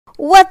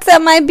What's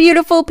up, my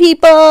beautiful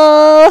people?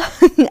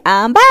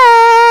 I'm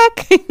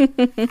back.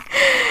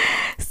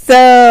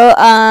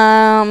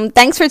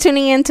 Thanks for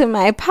tuning into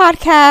my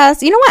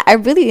podcast. You know what? I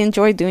really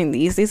enjoy doing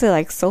these. These are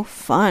like so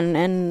fun,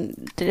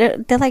 and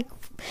they're like,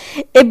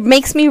 it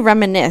makes me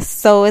reminisce.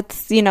 So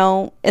it's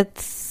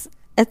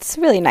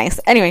really nice.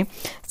 Anyway,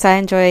 so I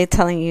enjoy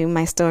telling you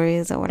my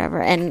stories or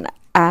whatever, and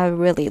I'm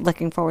really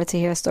looking forward to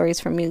hear stories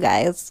from you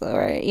guys,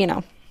 or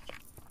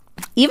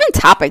even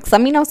topics. Let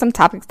me know some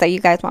topics that you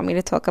guys want me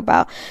to talk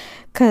about,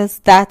 because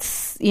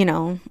that's,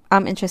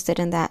 I'm interested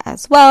in that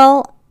as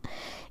well.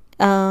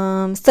 So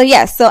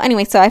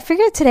I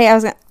figured today I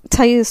was gonna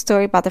tell you a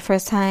story about the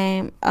first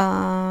time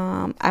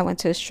I went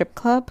to a strip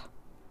club.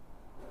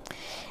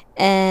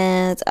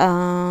 And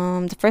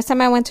the first time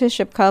I went to a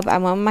strip club, I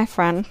went with my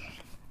friend.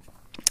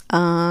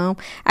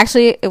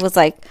 Actually, it was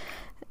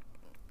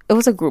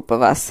a group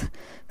of us.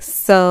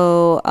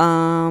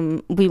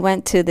 So we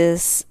went to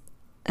this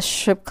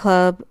strip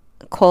club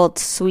called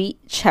Sweet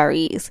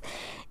Cherries,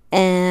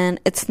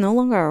 and it's no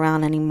longer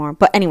around anymore.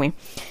 But anyway,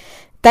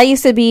 that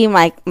used to be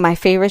my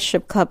favorite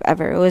strip club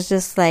ever. It was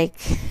just like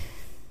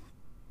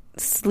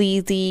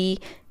sleazy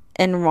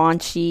and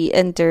raunchy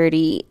and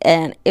dirty,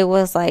 and it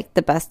was like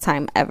the best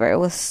time ever. It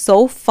was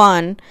so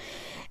fun,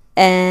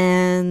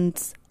 and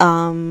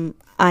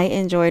I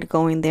enjoyed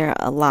going there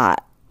a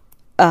lot.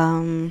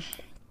 It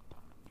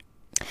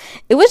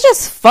was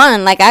just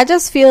fun. Like, I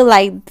just feel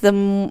like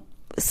the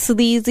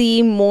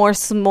sleazy, more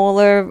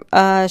smaller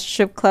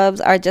strip clubs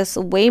are just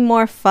way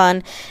more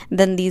fun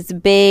than these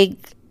big,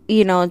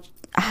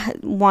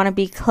 want to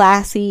be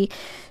classy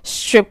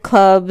strip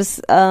clubs.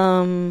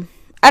 I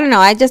don't know.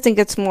 I just think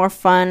it's more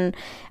fun,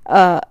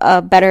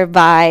 a better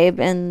vibe,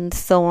 and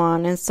so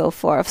on and so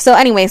forth. So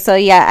anyway,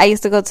 I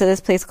used to go to this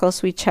place called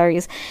Sweet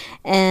Cherries,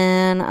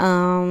 and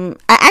I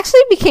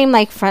actually became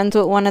like friends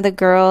with one of the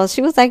girls.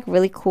 She was like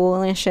really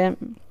cool and shit,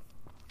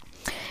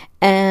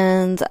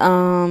 and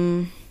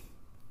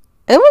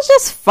it was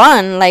just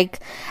fun.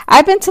 Like,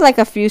 I've been to like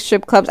a few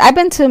strip clubs. I've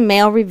been to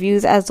male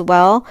reviews as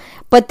well,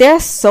 but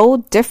they're so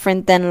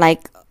different than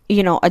like,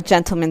 a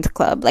gentleman's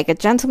club. Like, a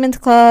gentleman's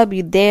club,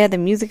 you're there, the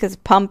music is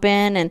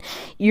pumping, and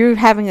you're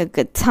having a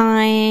good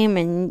time,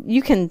 and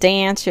you can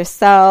dance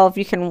yourself.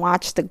 You can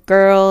watch the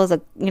girls,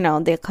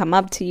 they'll come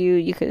up to you.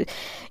 You could,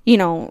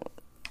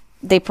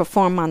 they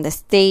perform on the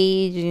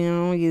stage,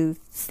 you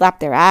slap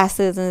their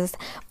asses and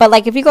stuff. But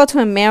like, if you go to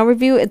a male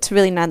review, it's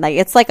really not like,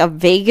 it's like a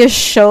Vegas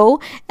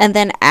show, and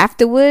then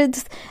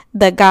afterwards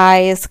the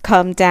guys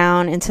come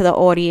down into the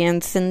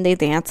audience and they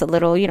dance a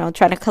little,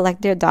 trying to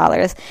collect their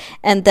dollars.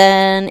 And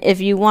then if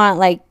you want,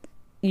 like,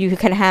 you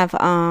can have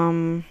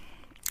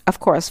of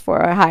course, for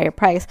a higher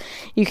price,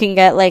 you can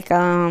get like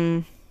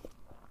a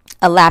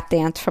lap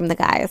dance from the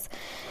guys.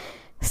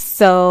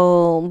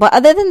 So, but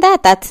other than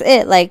that, that's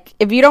it. Like,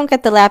 if you don't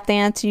get the lap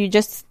dance, you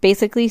just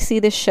basically see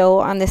the show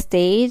on the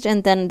stage,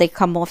 and then they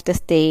come off the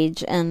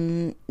stage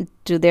and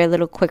do their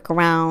little quick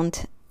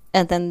round,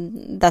 and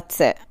then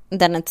that's it.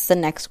 Then it's the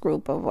next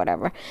group of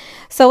whatever.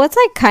 So it's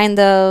like kind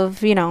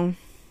of,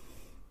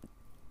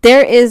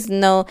 there is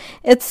no,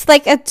 it's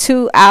like a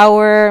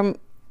 2-hour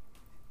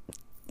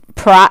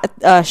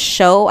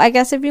show, I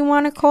guess, if you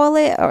want to call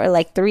it, or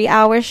like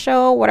 3-hour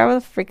show, whatever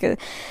the freak is.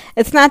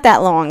 It's not that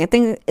long. I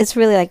think it's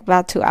really like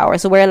about 2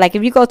 hours. Where like,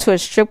 if you go to a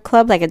strip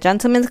club, like a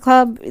gentleman's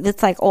club,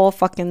 it's like all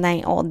fucking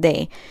night, all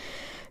day.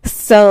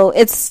 So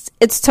it's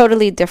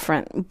totally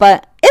different,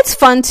 but it's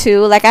fun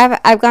too. Like,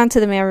 I've gone to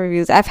the male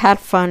reviews. I've had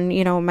fun,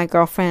 with my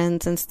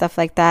girlfriends and stuff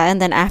like that.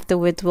 And then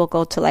afterwards, we'll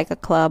go to like a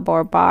club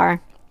or a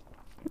bar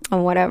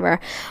or whatever.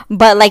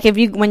 But like,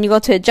 when you go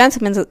to a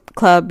gentleman's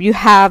club, you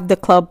have the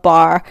club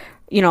bar,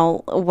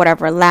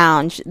 whatever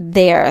lounge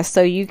there,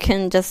 so you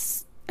can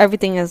just,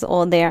 everything is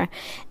all there.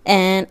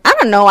 And I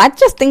don't know, I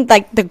just think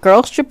like the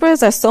girl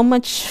strippers are so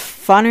much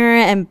funner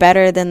and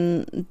better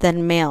than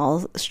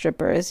male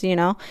strippers,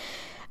 but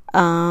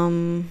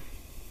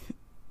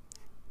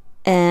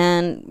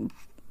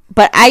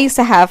I used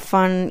to have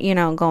fun,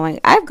 going.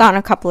 I've gone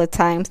a couple of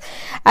times.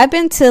 I've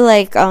been to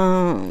like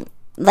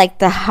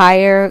the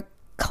higher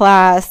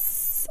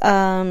class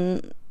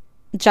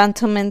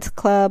gentleman's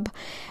club,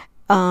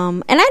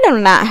 and I do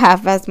not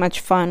have as much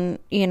fun,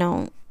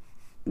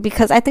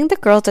 because I think the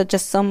girls are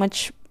just so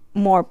much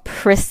more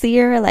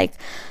prissier. Like,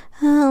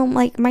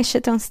 like, my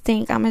shit don't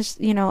stink, I'm a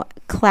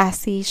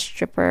classy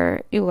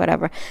stripper,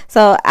 whatever.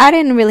 So I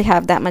didn't really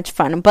have that much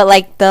fun. But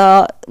like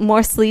the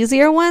more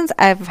sleazier ones,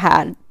 I've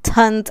had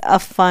tons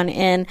of fun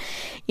in,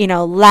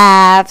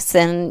 laughs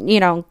and,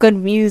 good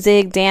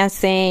music,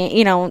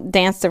 dancing,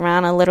 danced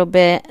around a little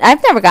bit.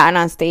 I've never gotten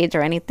on stage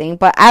or anything,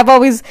 but I've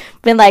always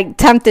been like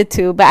tempted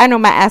to, but I know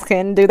my ass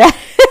couldn't do that.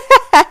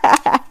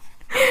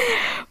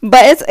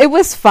 But it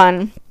was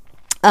fun.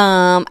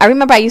 I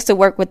remember I used to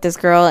work with this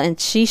girl, and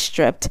she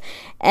stripped,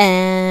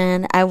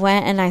 and I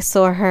went and I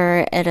saw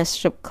her at the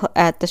strip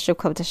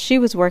club that she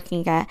was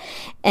working at,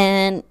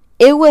 and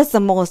it was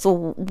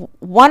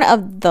one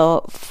of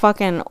the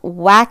fucking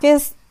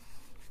wackest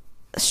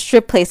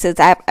strip places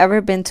I've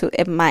ever been to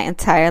in my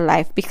entire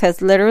life,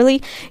 because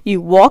literally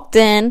you walked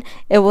in,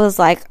 it was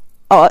like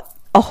a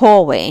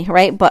hallway,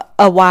 right? But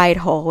a wide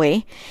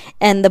hallway,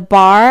 and the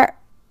bar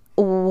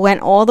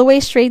went all the way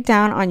straight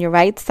down on your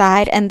right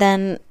side, and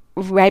then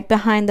right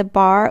behind the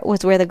bar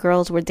was where the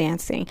girls were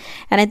dancing.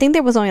 And I think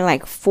there was only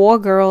like 4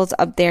 girls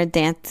up there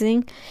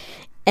dancing,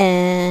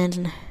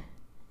 and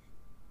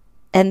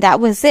that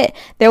was it.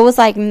 There was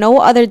like no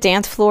other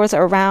dance floors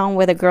around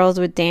where the girls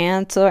would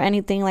dance or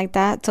anything like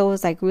that. So it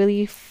was like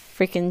really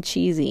freaking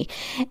cheesy.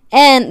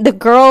 And the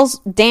girls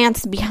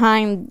danced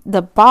behind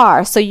the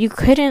bar, so you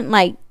couldn't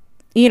like,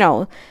 you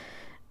know,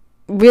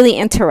 really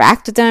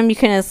interact with them. You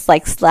couldn't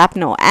like slap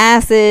no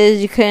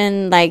asses. You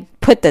couldn't like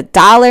put the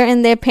dollar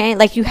in their pants.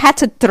 Like you had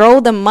to throw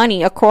the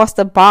money across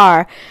the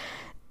bar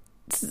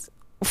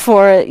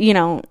for, you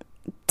know,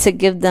 to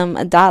give them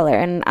 $1.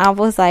 And I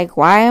was like,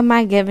 why am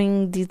I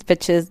giving these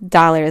bitches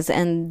dollars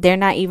and they're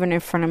not even in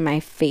front of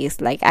my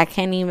face? Like they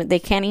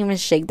can't even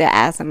shake their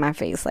ass in my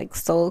face. Like,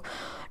 so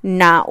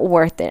not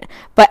worth it.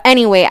 But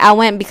anyway, I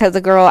went because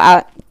the girl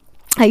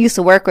I used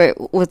to work with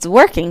was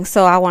working,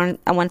 so I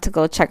wanted to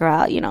go check her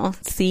out, you know,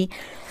 see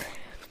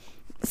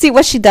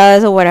what she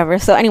does or whatever.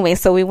 So anyway,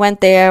 so we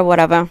went there,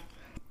 whatever.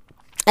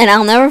 And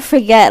I'll never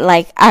forget,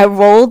 like, I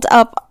rolled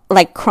up,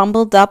 like,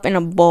 crumbled up in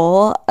a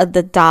ball of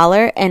the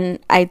dollar, and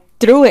I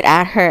threw it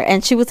at her,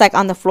 and she was like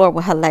on the floor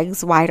with her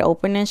legs wide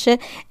open and shit,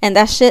 and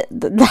that shit,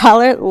 the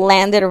dollar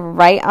landed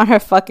right on her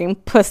fucking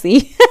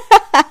pussy.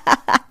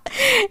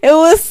 It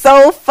was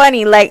so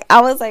funny. Like, I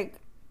was like,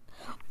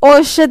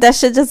 oh shit, that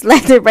shit just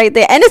landed right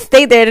there, and it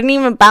stayed there. It didn't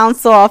even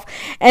bounce off.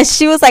 And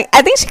she was like,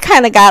 I think she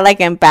kind of got like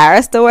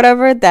embarrassed or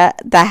whatever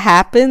that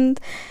happened.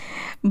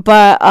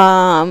 But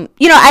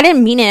you know, I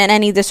didn't mean it in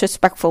any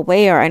disrespectful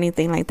way or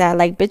anything like that.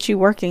 Like, bitch, you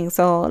working,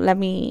 so let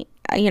me,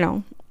 you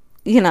know,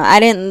 I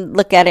didn't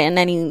look at it in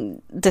any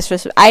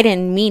disrespect. I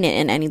didn't mean it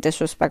in any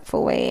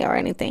disrespectful way or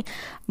anything.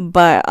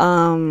 But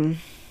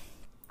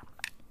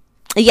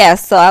yeah,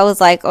 so I was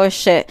like, oh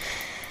shit.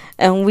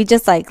 And we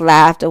just like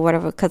laughed or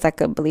whatever, because I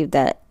could believe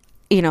that,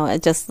 you know,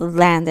 it just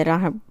landed on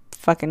her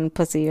fucking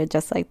pussy or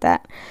just like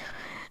that.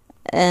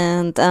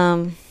 And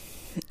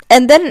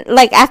then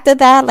like after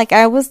that, like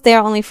I was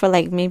there only for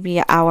like maybe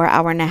an hour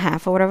and a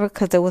half or whatever,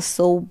 because it was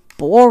so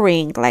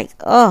boring. Like,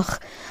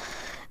 ugh.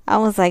 I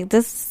was like,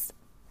 this,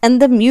 and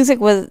the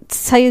music was,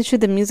 to tell you the truth,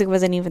 the music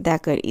wasn't even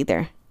that good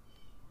either.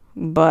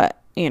 But,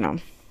 you know,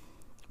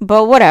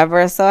 but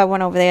whatever. So I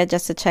went over there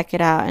just to check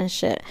it out and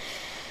shit.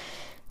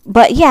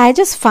 But yeah, I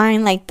just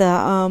find like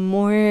the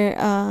more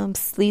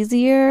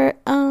sleazier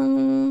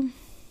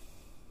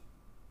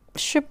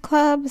strip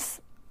clubs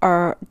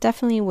are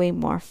definitely way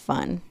more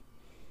fun.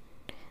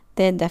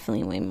 They're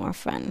definitely way more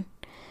fun.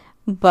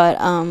 But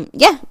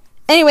yeah.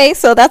 Anyway,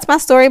 so that's my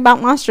story about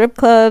my strip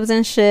clubs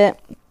and shit.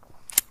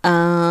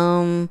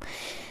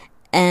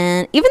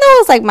 And even though it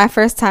was like my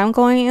first time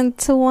going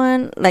into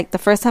one, like the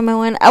first time I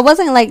went, I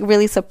wasn't like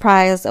really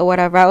surprised or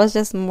whatever. I was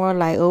just more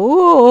like,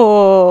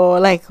 ooh,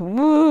 like,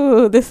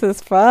 ooh, this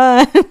is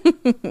fun.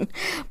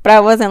 But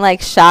I wasn't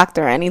like shocked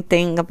or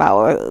anything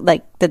about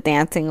like the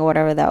dancing or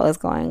whatever that was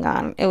going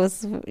on. It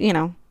was, you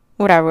know,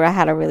 whatever. I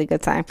had a really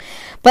good time.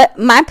 But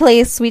my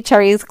place, Sweet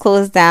Cherries,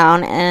 closed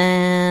down,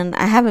 and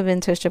I haven't been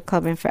to a strip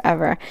club in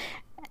forever.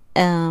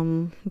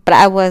 But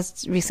I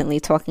was recently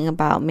talking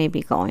about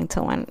maybe going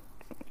to one,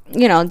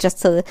 you know,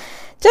 just for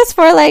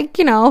like,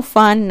 you know,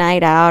 fun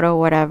night out or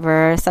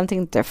whatever,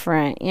 something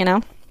different, you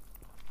know,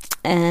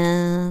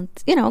 and,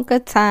 you know,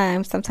 good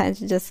time.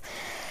 Sometimes you just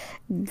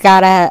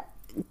gotta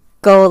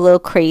go a little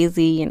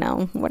crazy, you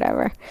know,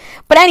 whatever.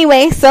 But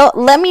anyway, so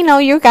let me know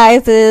your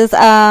guys's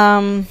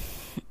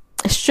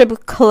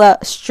strip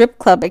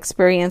club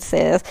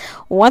experiences.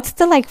 What's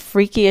the like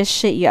freakiest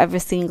shit you ever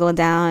seen go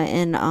down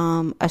in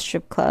a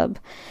strip club?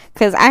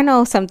 Because I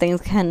know some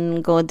things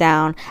can go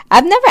down.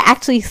 I've never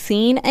actually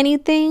seen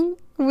anything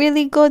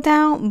really go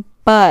down,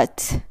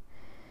 but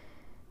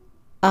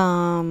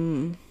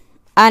I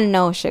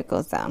know shit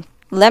goes down.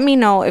 Let me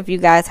know if you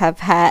guys have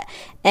had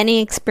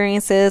any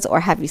experiences or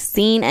have you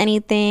seen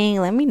anything.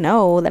 Let me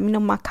know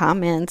in my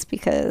comments,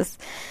 because,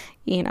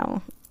 you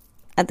know,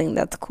 I think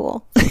that's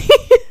cool.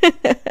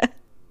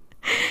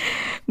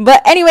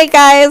 But anyway,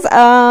 guys,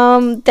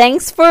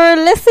 thanks for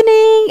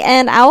listening,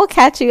 and I will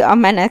catch you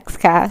on my next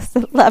cast.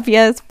 Love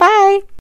yous. Bye.